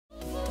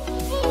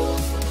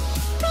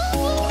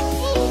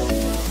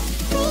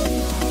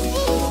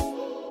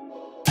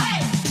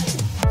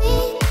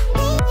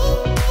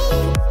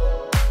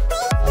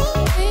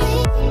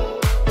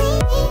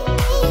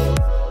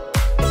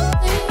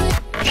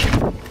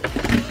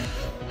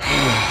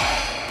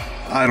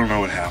I don't know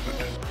what happened.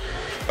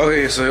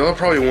 Okay, so y'all are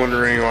probably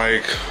wondering,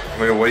 like,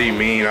 what do you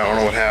mean? I don't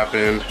know what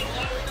happened.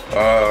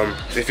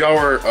 If y'all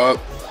were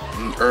up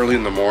early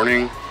in the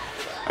morning,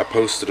 I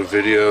posted a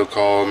video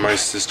called "My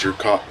Sister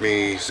Caught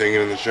Me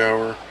Singing in the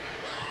Shower,"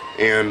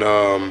 and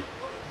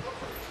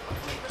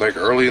like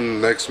early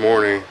in the next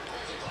morning,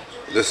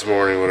 this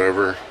morning,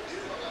 whatever,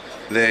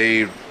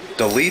 they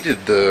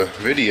deleted the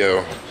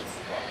video,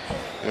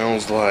 and I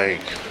was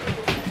like,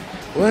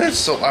 what?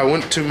 So I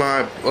went to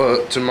my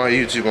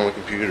YouTube on the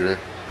computer,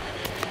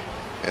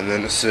 and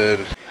then it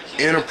said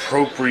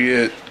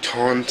inappropriate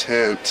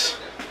content,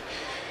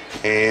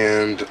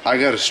 and I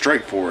got a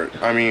strike for it.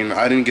 I mean,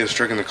 I didn't get a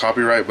strike in the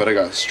copyright, but I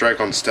got a strike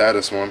on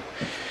status one.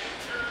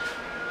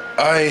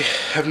 I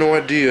have no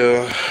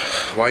idea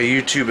why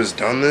YouTube has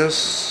done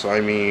this.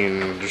 I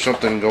mean, there's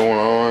something going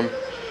on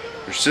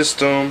their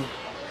system.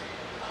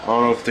 I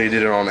don't know if they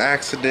did it on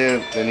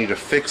accident. They need to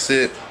fix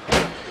it,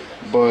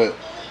 but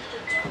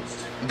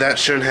that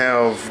shouldn't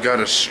have got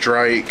a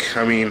strike.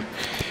 I mean,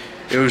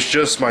 it was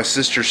just my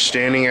sister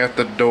standing at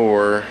the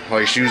door,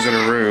 like she was in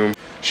a room.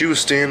 She was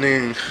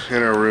standing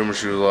in her room and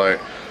she was like,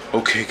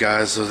 okay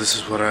guys, so this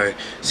is what I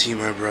see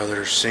my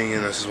brother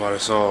singing, this is what I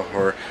saw.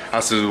 Or I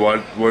said,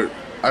 what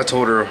I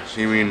told her,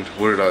 you mean,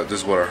 this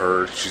is what I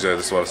heard. She said,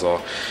 this is what I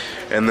saw.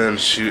 And then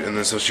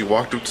so she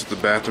walked up to the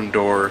bathroom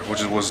door,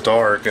 which was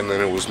dark, and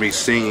then it was me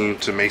singing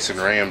to Mason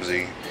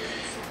Ramsey.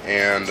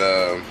 And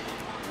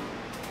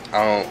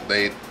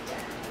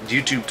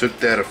YouTube took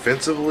that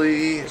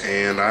offensively,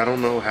 and I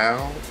don't know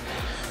how,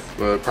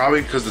 but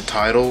probably because the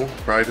title,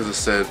 probably because it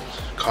said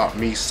 "Caught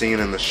Me Singing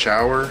in the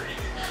Shower,"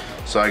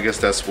 so I guess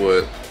that's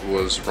what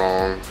was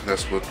wrong.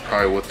 That's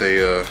probably what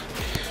they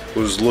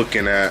was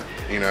looking at.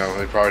 You know,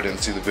 they probably didn't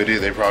see the video.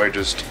 They probably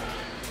just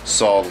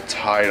saw the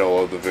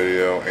title of the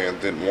video and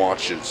didn't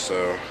watch it.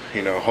 So,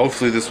 you know,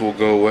 hopefully this will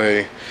go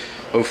away.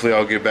 Hopefully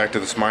I'll get back to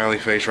the smiley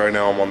face. Right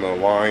now I'm on the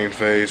lion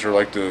face, or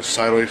like the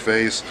sideways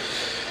face.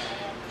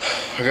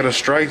 I got a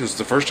strike. This is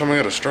the first time I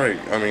got a strike.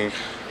 I mean,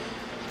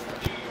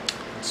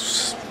 it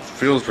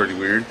feels pretty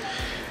weird.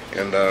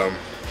 And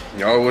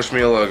y'all wish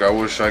me luck. I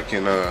wish I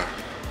can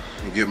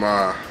get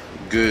my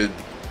good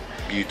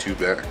YouTube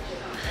back.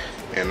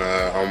 And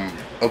I'm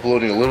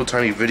uploading a little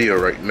tiny video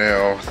right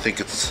now. I think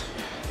it's,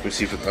 let me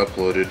see if it's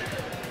uploaded.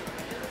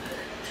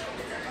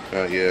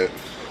 Not yet.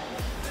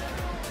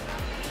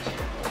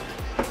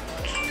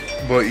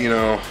 But you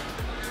know,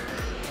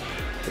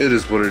 it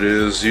is what it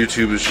is.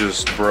 YouTube is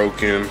just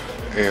broken,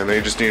 and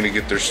they just need to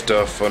get their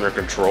stuff under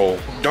control.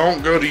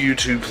 Don't go to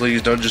YouTube,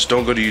 please. Don't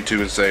go to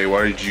YouTube and say,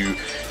 why did you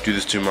do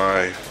this to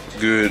my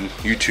good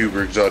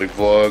YouTuber Exotic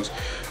Vlogs?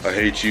 I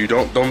hate you.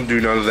 Don't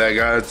do none of that,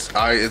 guys.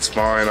 It's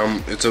fine.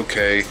 It's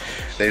okay.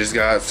 They just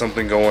got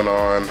something going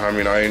on. I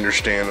mean, I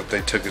understand that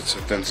they took it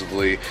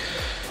offensively.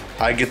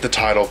 I get the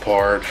title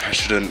part. I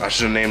should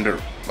have named it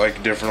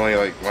like differently,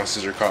 like My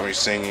Sister Caught Me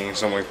Singing,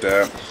 something like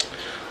that.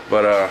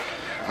 But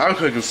I'm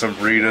cooking some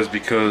burritos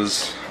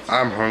because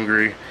I'm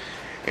hungry,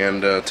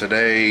 and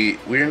today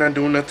we're not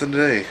doing nothing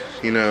today.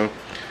 You know,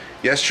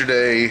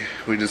 yesterday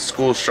we did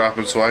school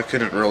shopping, so I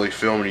couldn't really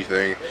film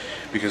anything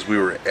because we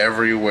were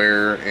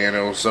everywhere and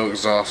it was so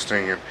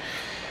exhausting. And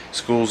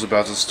school's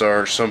about to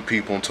start. Some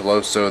people in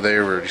Teloso, they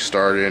already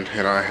started,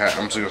 and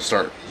I'm just gonna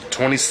start the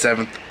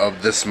 27th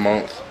of this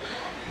month,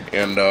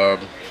 and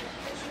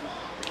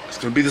it's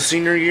gonna be the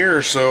senior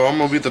year, so I'm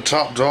gonna be the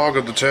top dog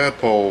of the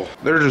tadpole.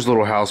 They're just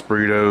little house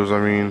burritos, I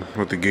mean,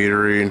 with the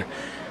Gatorade.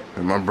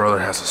 And my brother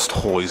has his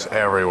toys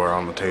everywhere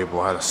on the table.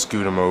 I had to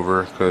scoot him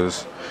over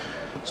because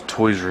his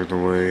toys are in the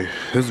way.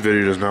 This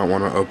video does not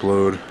want to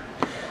upload.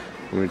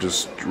 Let me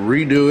just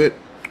redo it.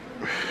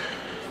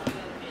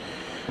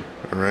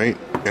 Alright,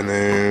 and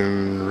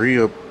then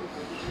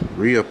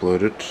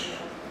re-upload it.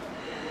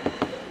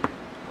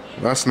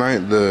 Last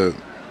night the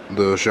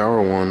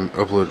shower one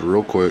uploaded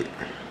real quick.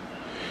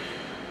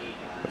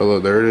 Oh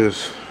look, there it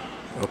is,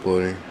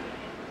 uploading.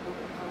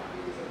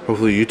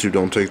 Hopefully YouTube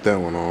don't take that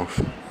one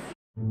off.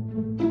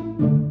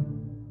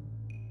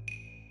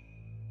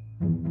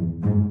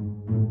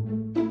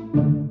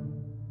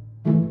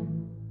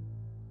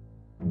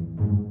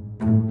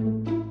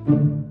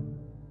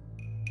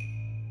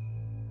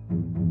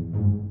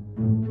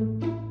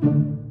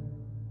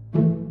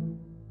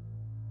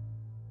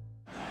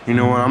 You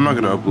know what, I'm not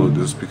gonna upload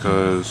this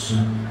because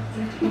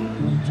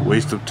it's a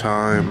waste of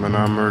time, and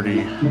I'm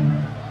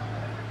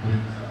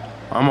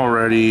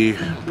already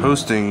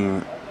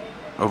posting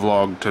a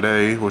vlog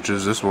today, which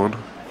is this one,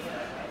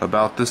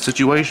 about this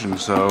situation,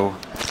 so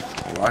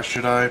why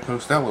should I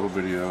post that little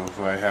video if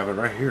I have it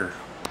right here?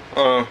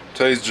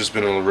 Today's just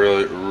been a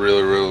really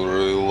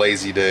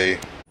lazy day.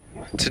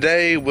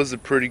 Today was a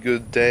pretty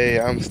good day.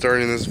 I'm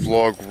starting this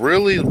vlog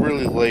really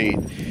late.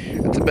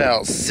 It's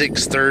about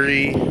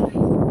 6:30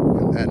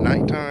 at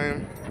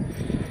nighttime,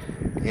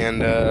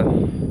 and the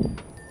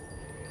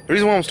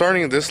reason why I'm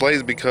starting it this late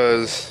is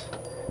because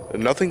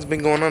nothing's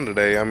been going on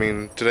today. I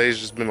mean, today's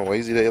just been a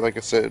lazy day, like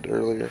I said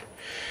earlier.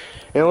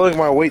 And look,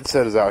 my weight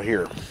set is out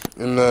here.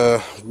 And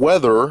the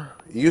weather,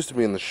 it used to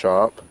be in the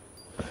shop,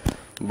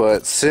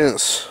 but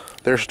since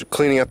They're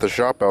cleaning out the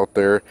shop out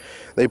there.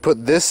 They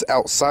put this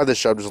outside the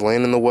shop, just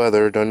laying in the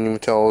weather. Don't even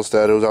tell us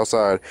that it was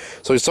outside.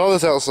 So we saw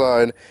this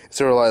outside,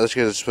 so we're like, let's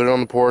just put it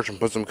on the porch and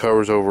put some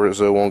covers over it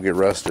so it won't get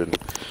rusted.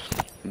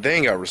 They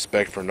ain't got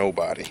respect for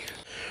nobody.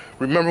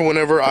 Remember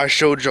whenever I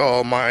showed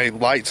y'all my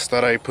lights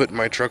that I put in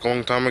my truck a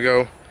long time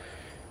ago?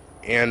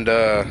 And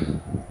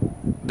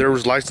there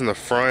was lights in the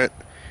front,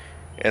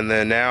 and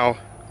then now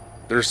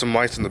there's some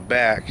lights in the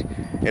back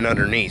and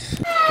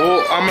underneath.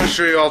 Well, I'm gonna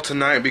show y'all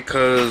tonight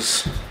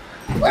because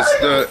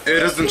it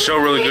doesn't show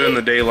really good in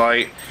the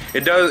daylight.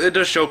 It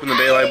does show up in the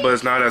daylight, but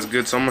it's not as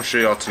good, so I'm gonna show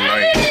y'all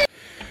tonight.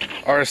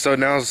 Alright, so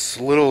now it's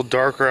a little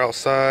darker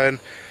outside,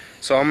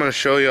 so I'm gonna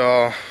show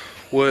y'all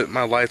what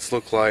my lights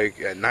look like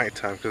at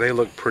nighttime, because they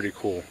look pretty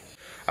cool.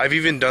 I've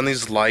even done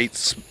these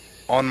lights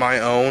on my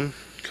own,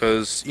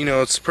 because, you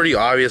know, it's pretty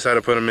obvious how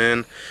to put them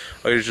in.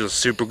 Like, you just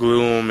super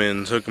glue them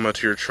and hook them up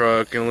to your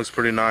truck, and it looks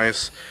pretty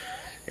nice.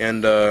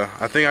 And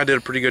I think I did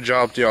a pretty good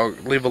job. Y'all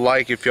leave a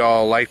like if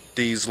y'all like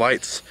these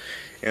lights,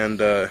 and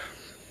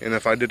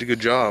if I did a good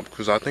job,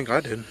 because I think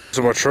I did.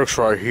 So my truck's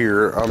right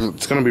here.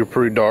 It's gonna be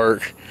pretty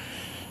dark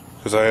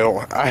because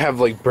I have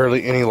like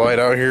barely any light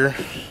out here.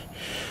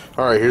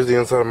 All right, here's the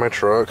inside of my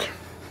truck.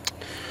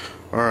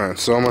 All right,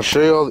 so I'm gonna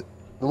show you all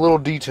the little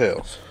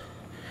details.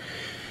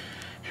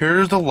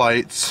 Here's the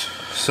lights.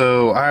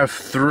 So I have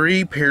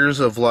 3 pairs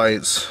of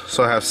lights.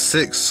 So I have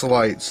 6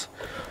 lights.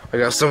 I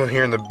got some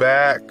here in the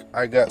back.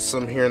 I got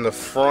some here in the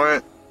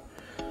front.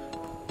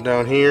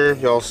 Down here,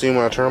 y'all see when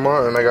I turn them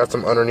on, and I got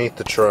some underneath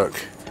the truck.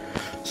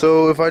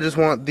 So if I just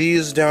want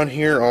these down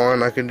here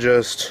on, I can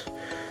just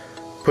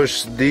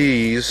push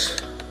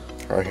these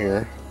right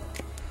here,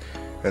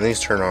 and these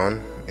turn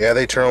on. Yeah,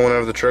 they turn on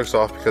whenever the truck's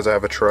off because I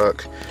have a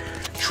truck.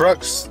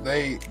 Trucks,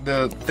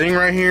 the thing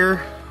right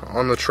here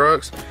on the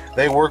trucks,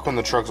 they work when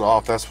the truck's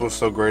off. That's what's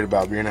so great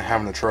about being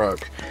having a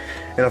truck.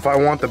 And if I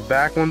want the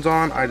back ones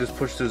on, I just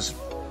push this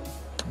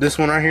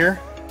one right here,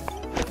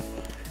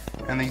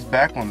 and these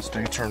back ones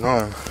stay turned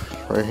on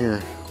right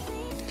here.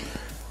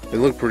 They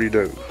look pretty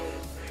dope.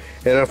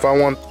 And if I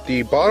want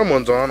the bottom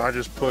ones on, I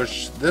just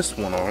push this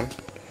one on,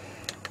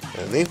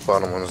 and these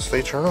bottom ones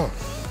stay turned on.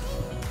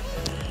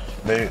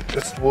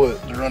 That's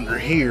what they're under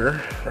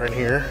here, right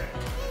here.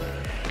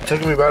 It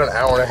took me about an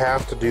hour and a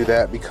half to do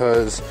that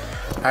because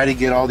I had to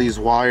get all these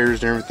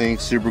wires and everything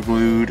super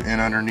glued,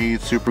 and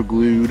underneath super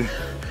glued.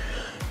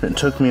 It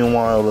took me a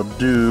while to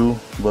do,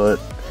 but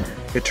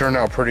it turned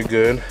out pretty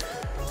good.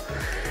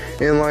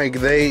 And like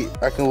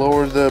I can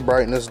lower the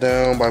brightness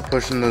down by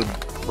pushing the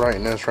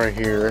brightness right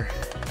here.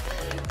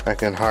 I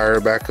can higher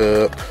it back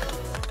up.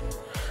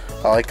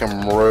 I like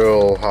them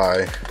real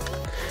high.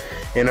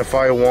 And if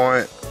I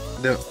want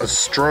a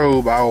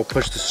strobe, I will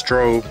push the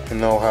strobe,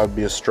 and they'll have to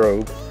be a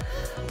strobe.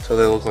 So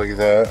they look like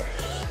that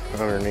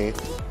underneath.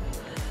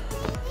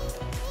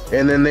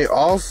 And then they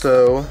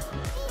also,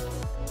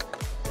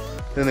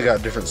 they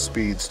got different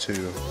speeds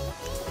too.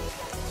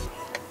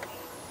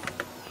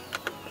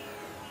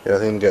 Yeah, I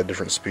think they got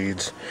different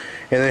speeds.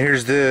 And then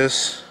here's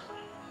this.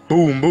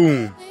 Boom,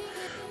 boom.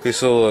 Okay,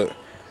 so look.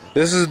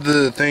 This is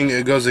the thing,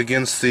 it goes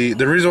against the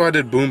reason why I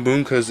did boom,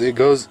 boom, because it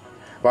goes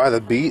by the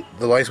beat.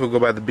 The lights will go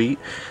by the beat.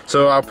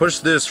 So I'll push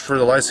this for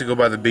the lights to go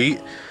by the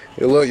beat.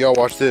 Hey, look, y'all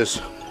watch this.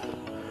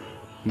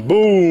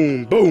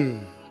 Boom,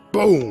 boom,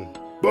 boom,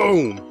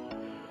 boom.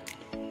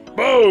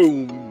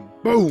 Boom,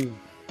 boom.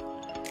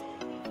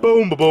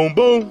 Boom, boom,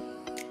 boom.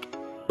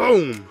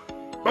 Boom,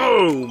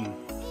 boom.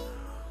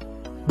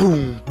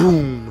 Boom,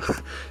 boom.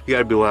 You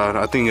gotta be loud.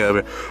 I think you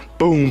gotta be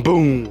boom,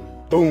 boom,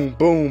 boom,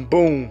 boom,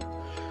 boom.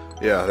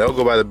 Yeah, they'll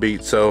go by the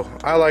beat. So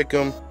I like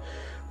them.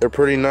 They're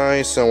pretty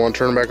nice. I want to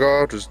turn them back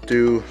off. Just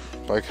do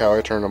like how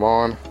I turn them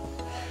on.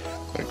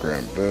 I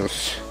grab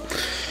this.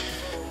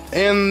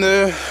 And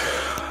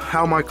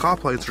how my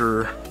cop lights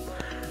are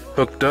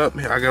hooked up.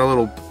 I got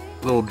a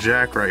little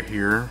jack right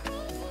here.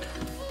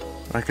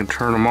 I can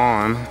turn them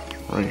on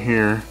right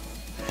here.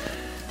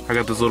 I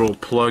got this little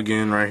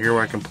plug-in right here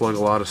where I can plug a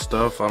lot of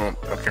stuff. I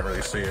can't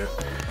really see it.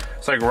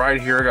 It's like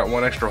right here I got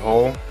one extra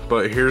hole,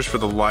 but here's for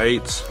the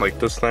lights, like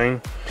this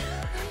thing.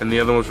 And the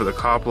other one's for the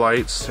cop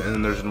lights, and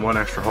then there's one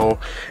extra hole.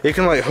 It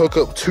can like hook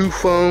up 2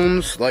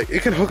 phones, like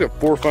it can hook up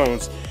 4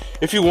 phones.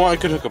 If you want,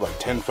 it could hook up like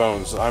 10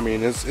 phones. I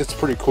mean, it's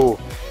pretty cool.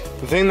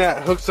 The thing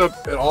that hooks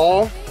up at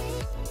all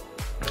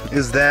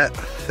is that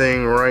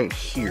thing right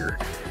here.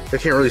 I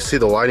can't really see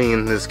the lighting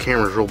in this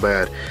camera's real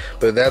bad,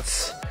 but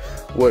that's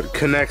what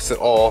connects it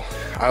all.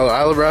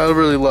 I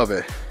really love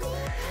it.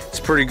 It's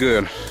pretty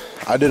good.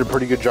 I did a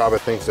pretty good job, I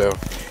think so.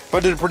 If I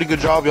did a pretty good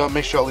job, y'all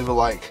make sure y'all leave a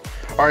like.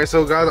 Alright,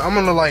 so guys, I'm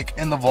gonna like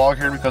end the vlog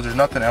here because there's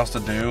nothing else to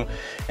do,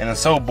 and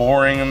it's so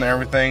boring and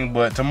everything.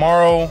 But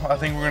tomorrow, I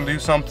think we're gonna do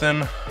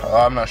something.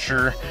 I'm not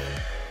sure,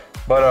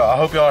 but I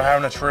hope y'all are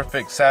having a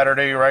terrific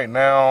Saturday right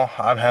now.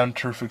 I'm having a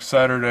terrific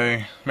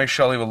Saturday. Make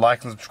sure y'all leave a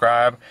like and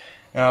subscribe,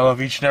 and I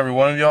love each and every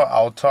one of y'all.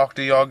 I'll talk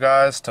to y'all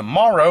guys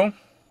tomorrow.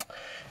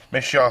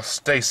 Make sure y'all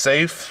stay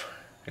safe.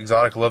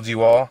 Exotic loves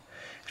you all.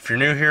 If you're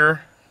new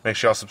here, make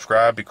sure y'all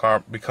subscribe,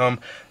 become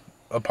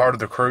a part of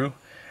the crew.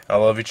 I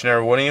love each and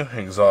every one of you.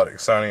 Exotic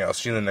signing out.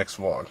 See you in the next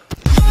vlog.